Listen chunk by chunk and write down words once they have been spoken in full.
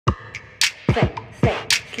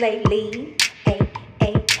Slay Lee,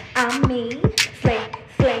 I'm me.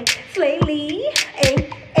 Slay Lee,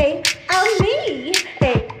 I'm me.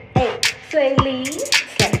 Slay Lee,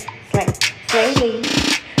 slay Lee.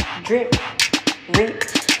 Drip, rich,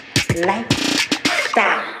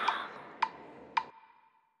 lifestyle.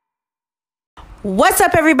 What's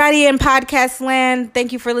up, everybody in podcast land?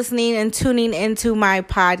 Thank you for listening and tuning into my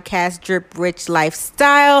podcast, Drip Rich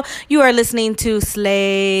Lifestyle. You are listening to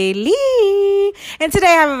Slay Lee. And today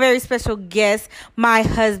I have a very special guest, my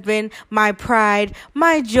husband, my pride,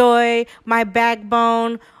 my joy, my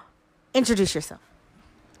backbone. Introduce yourself.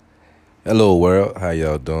 Hello, world. How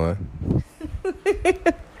y'all doing?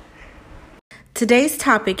 Today's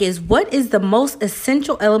topic is, what is the most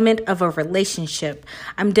essential element of a relationship?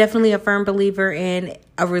 I'm definitely a firm believer in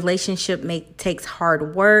a relationship takes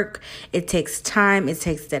hard work. It takes time. It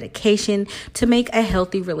takes dedication to make a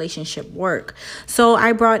healthy relationship work. So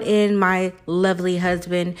I brought in my lovely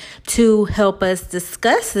husband to help us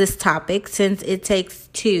discuss this topic, since it takes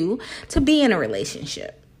two to be in a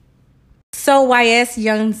relationship. So YS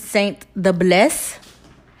Young Saint the Bless,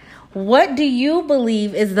 what do you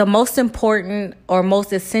believe is the most important or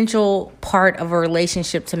most essential part of a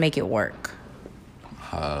relationship to make it work?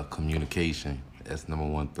 Communication. That's number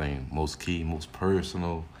one thing. Most key, most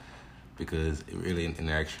personal, because it really an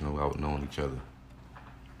interaction without knowing each other.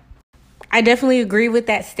 I definitely agree with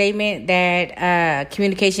that statement that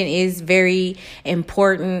communication is very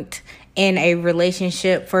important in a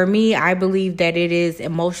relationship. For me, I believe that it is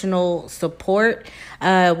emotional support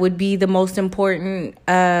would be the most important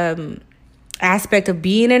aspect of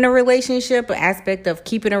being in a relationship, aspect of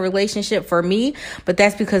keeping a relationship for me. But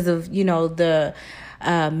that's because of, the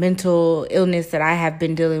mental illness that I have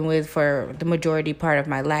been dealing with for the majority part of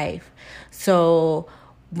my life. So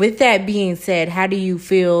with that being said, how do you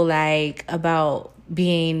feel like about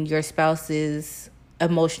being your spouse's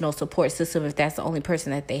emotional support system if that's the only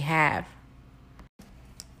person that they have?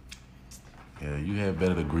 Yeah, you had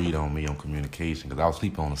better agreed on me on communication, because I was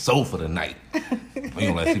sleeping on the sofa tonight. You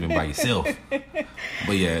don't like sleeping by yourself.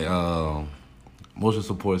 But yeah, emotional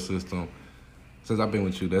support system. Since I've been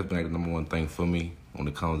with you, that's been like the number one thing for me when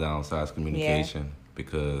it comes down to communication,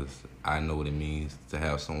 because I know what it means to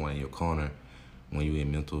have someone in your corner when you're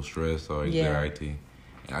in mental stress or anxiety. Yeah.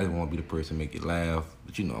 And I just want to be the person to make you laugh,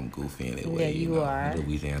 but I'm goofy anyway. Yeah, you are. The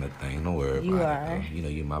Louisiana thing, don't worry you about are. it.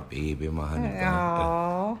 You're my baby, my honey.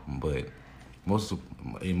 Aww. But most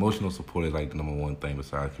emotional support is like the number one thing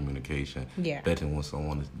besides communication. Yeah. Especially when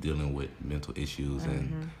someone is dealing with mental issues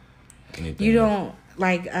and anything. You don't,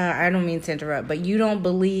 I don't mean to interrupt, but you don't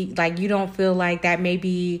believe, you don't feel like that may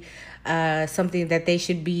be something that they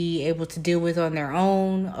should be able to deal with on their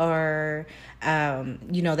own, or,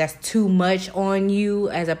 that's too much on you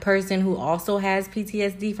as a person who also has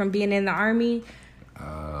PTSD from being in the Army?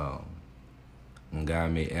 When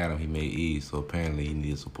God made Adam, he made Eve, so apparently he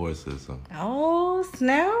needs a support system. Oh,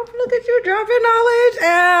 snap. Look at you dropping knowledge.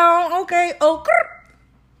 Okay.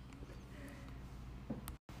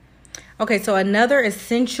 Okay, so another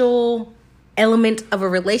essential element of a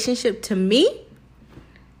relationship to me,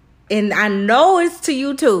 and I know it's to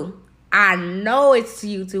you too.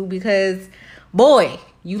 Because, boy,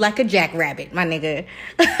 you like a jackrabbit, my nigga.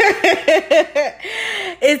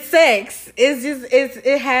 It's sex.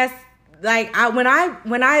 It has...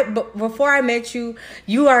 before I met you,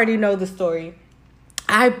 you already know the story.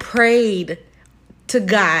 I prayed to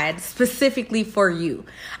God specifically for you.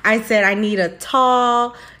 I said, I need a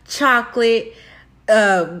tall, chocolate,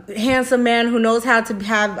 handsome man who knows how to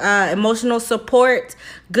have emotional support,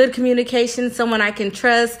 good communication, someone I can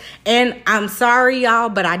trust. And I'm sorry, y'all,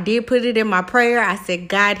 but I did put it in my prayer. I said,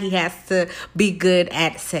 God, he has to be good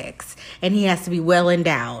at sex, and he has to be well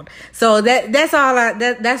endowed. So that's all.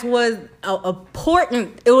 That was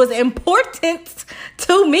important. It was important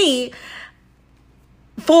to me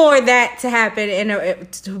for that to happen and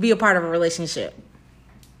to be a part of a relationship.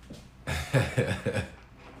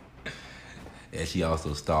 And she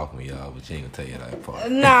also stalked me, y'all, but she ain't gonna tell you that part.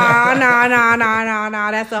 No.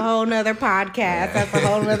 That's a whole nother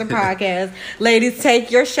podcast. Ladies,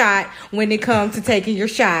 take your shot when it comes to taking your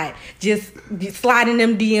shot. Just slide in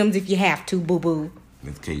them DMs if you have to, boo-boo. In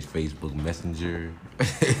this case, Facebook Messenger.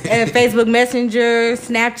 And Facebook Messenger,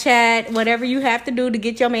 Snapchat, whatever you have to do to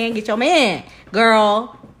get your man,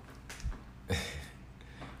 girl.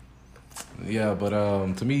 Yeah, but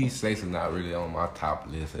to me, sex is not really on my top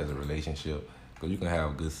list as a relationship. Because you can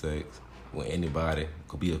have good sex with anybody.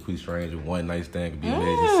 Could be a complete stranger, one night stand, could be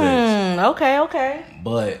major sex. Okay.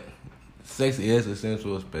 But sex is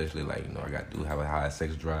essential, especially I do have a high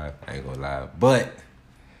sex drive. I ain't gonna lie. But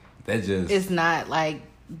that just... It's not like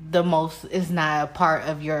it's not a part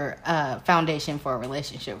of your foundation for a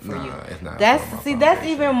relationship for you. It's not. That's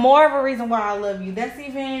even more of a reason why I love you. That's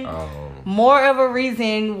even more of a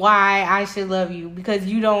reason why I should love you, because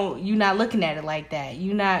you're not looking at it like that.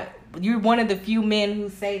 You're one of the few men who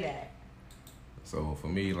say that. So for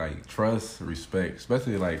me, like, trust, respect,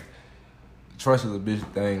 especially like trust is a big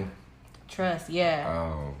thing. Trust,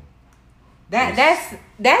 yeah.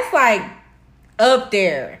 That's like up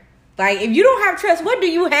there. Like, if you don't have trust, what do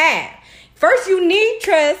you have? First, you need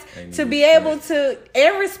trust to be able to,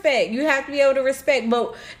 and respect. You have to be able to respect.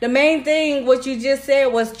 But the main thing, what you just said,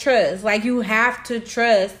 was trust. Like, you have to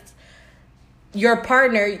trust your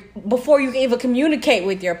partner before you can even communicate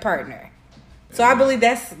with your partner. So I believe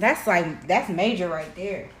that's major right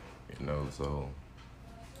there. You know, so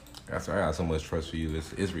that's why I got so much trust for you.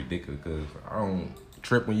 It's ridiculous, because I don't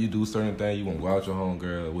trip when you do certain things. You want to go out your home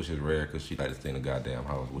girl, which is rare, because she like to stay in the goddamn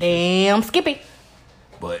house. Damn, Skippy.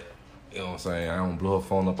 But, you know what I'm saying, I don't blow her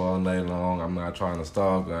phone up all night long. I'm not trying to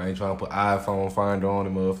stalk her. I ain't trying to put iPhone finder on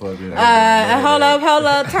the motherfucker. Hold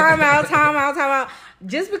up. Time out.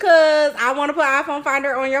 Just because I want to put iPhone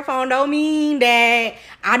finder on your phone don't mean that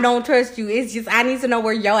I don't trust you. It's just I need to know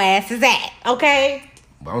where your ass is at, okay?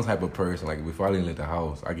 But I'm the type of person, like, before I leave the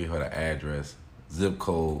house, I give her the address, zip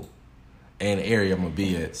code, and the area I'm going to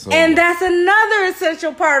be at. So, and that's another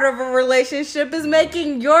essential part of a relationship, is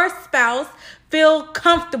making your spouse feel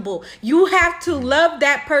comfortable. You have to love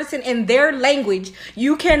that person in their language.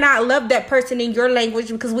 You cannot love that person in your language,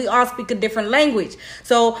 because we all speak a different language.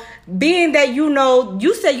 So being that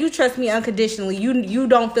you say you trust me unconditionally, you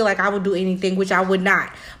don't feel like I would do anything, which I would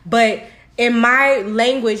not. But in my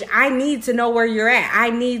language, I need to know where you're at. I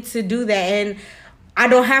need to do that, and I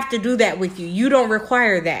don't have to do that with you. You don't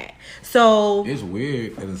require that. So it's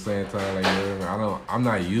weird at the same time. Like, I'm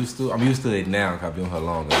not used to. I'm used to it now because I've been here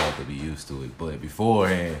long enough to be used to it. But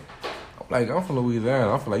beforehand, I'm from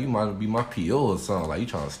Louisiana. I feel like you might be my PO or something. Like, you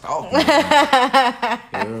trying to stalk me.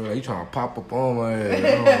 Like, you trying to pop up on my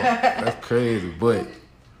ass. That's crazy. But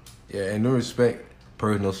yeah, and no respect.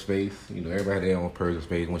 Personal space, everybody have their own personal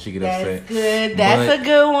space. When she get upset, that's a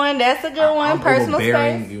good one. I'm personal space.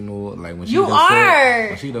 Like, when she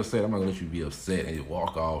upset, I'm not gonna let you be upset and just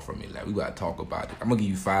walk off from me. Like, we gotta talk about it. I'm gonna give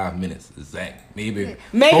you 5 minutes exact, maybe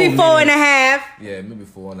 4 and a half. Yeah, maybe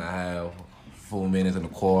 4 and a half, 4 minutes and a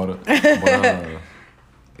quarter. But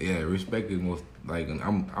yeah, respect is most. Like,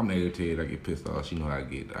 I'm irritated. I get pissed off. She know how I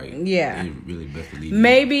get. It's really best to leave.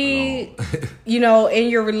 Maybe in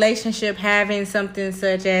your relationship, having something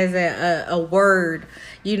such as a word,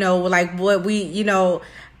 like what we,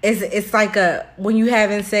 it's like when you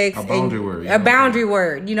having sex, a boundary word. A boundary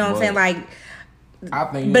word. You know what I'm saying? Like, I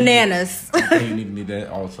think bananas. I think you need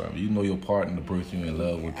that all the time. You know your partner, the person you're in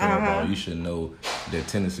love with, you should know their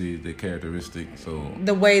tendencies, their characteristics. So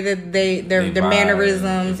the way that their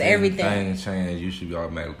mannerisms, everything. Things change, you should be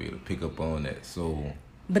automatically able to pick up on that. So,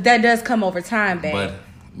 but that does come over time, babe. But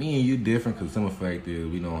me and you different, because some of the fact is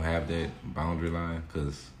we don't have that boundary line.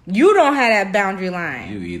 Because you don't have that boundary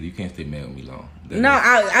line. You either. You can't stay mad with me long.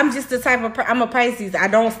 I'm just the type of I'm a Pisces. I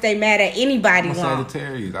don't stay mad at anybody long. I'm a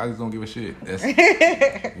Sagittarius. I just don't give a shit. That's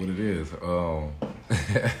what it is.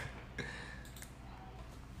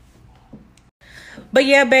 But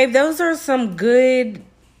yeah, babe, those are some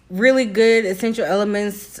really good essential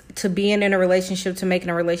elements to being in a relationship, to making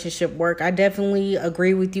a relationship work. I definitely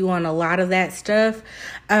agree with you on a lot of that stuff.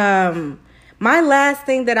 My last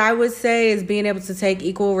thing that I would say is being able to take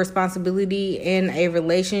equal responsibility in a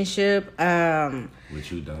relationship.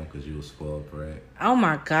 Which you don't, because you a spoiled brat. Oh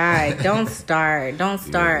my God. Don't start. Don't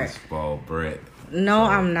start. You're a spoiled brat. No,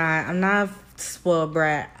 so. I'm not. I'm not a spoiled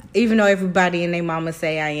brat. Even though everybody and their mama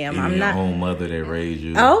say I am. Even I'm not. Your own mother that raised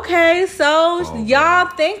you. Okay, so y'all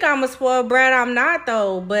think I'm a spoiled brat. I'm not,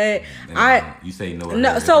 though. But you say no to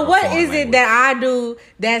her. So what is language. It that I do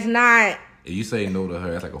that's not... If you say no to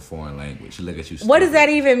her, that's like a foreign language. She look at you stupid. What does that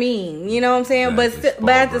even mean? You know what I'm saying? But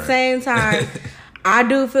at the same time, I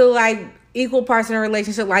do feel like equal parts in a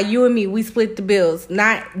relationship, like you and me, we split the bills.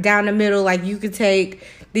 Not down the middle, like you could take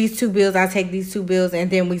these 2 bills, I take these 2 bills, and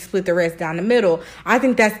then we split the rest down the middle. I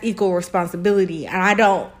think that's equal responsibility. And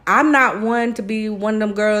I'm not one to be one of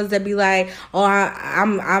them girls that be like, oh,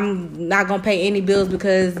 I'm not going to pay any bills,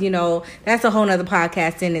 because, that's a whole nother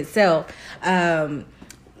podcast in itself. The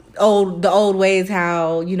old ways,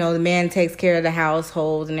 how the man takes care of the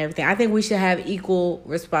household and everything. I think we should have equal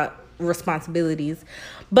responsibilities.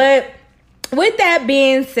 But with that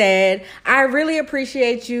being said, I really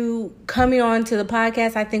appreciate you coming on to the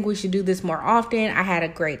podcast. I think we should do this more often. I had a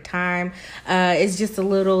great time. It's just a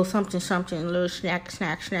little something, a little snack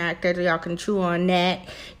that y'all can chew on that.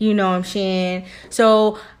 You know what I'm saying?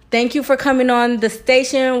 So thank you for coming on the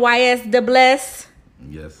station, YS the Bless.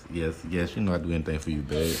 Yes. You know I do anything for you,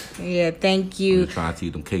 babe. Yeah, thank you. I'm trying to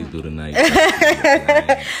eat them cakes through the night.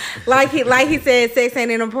 like he said, sex ain't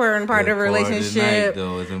an important part of a relationship.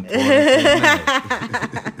 Though. It's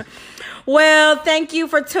important. Well, thank you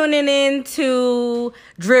for tuning in to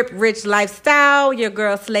Drip Rich Lifestyle. Your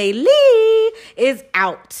girl Slay Lee is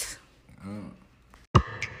out.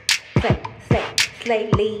 Slay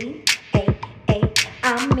Lee,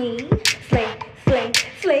 I'm me.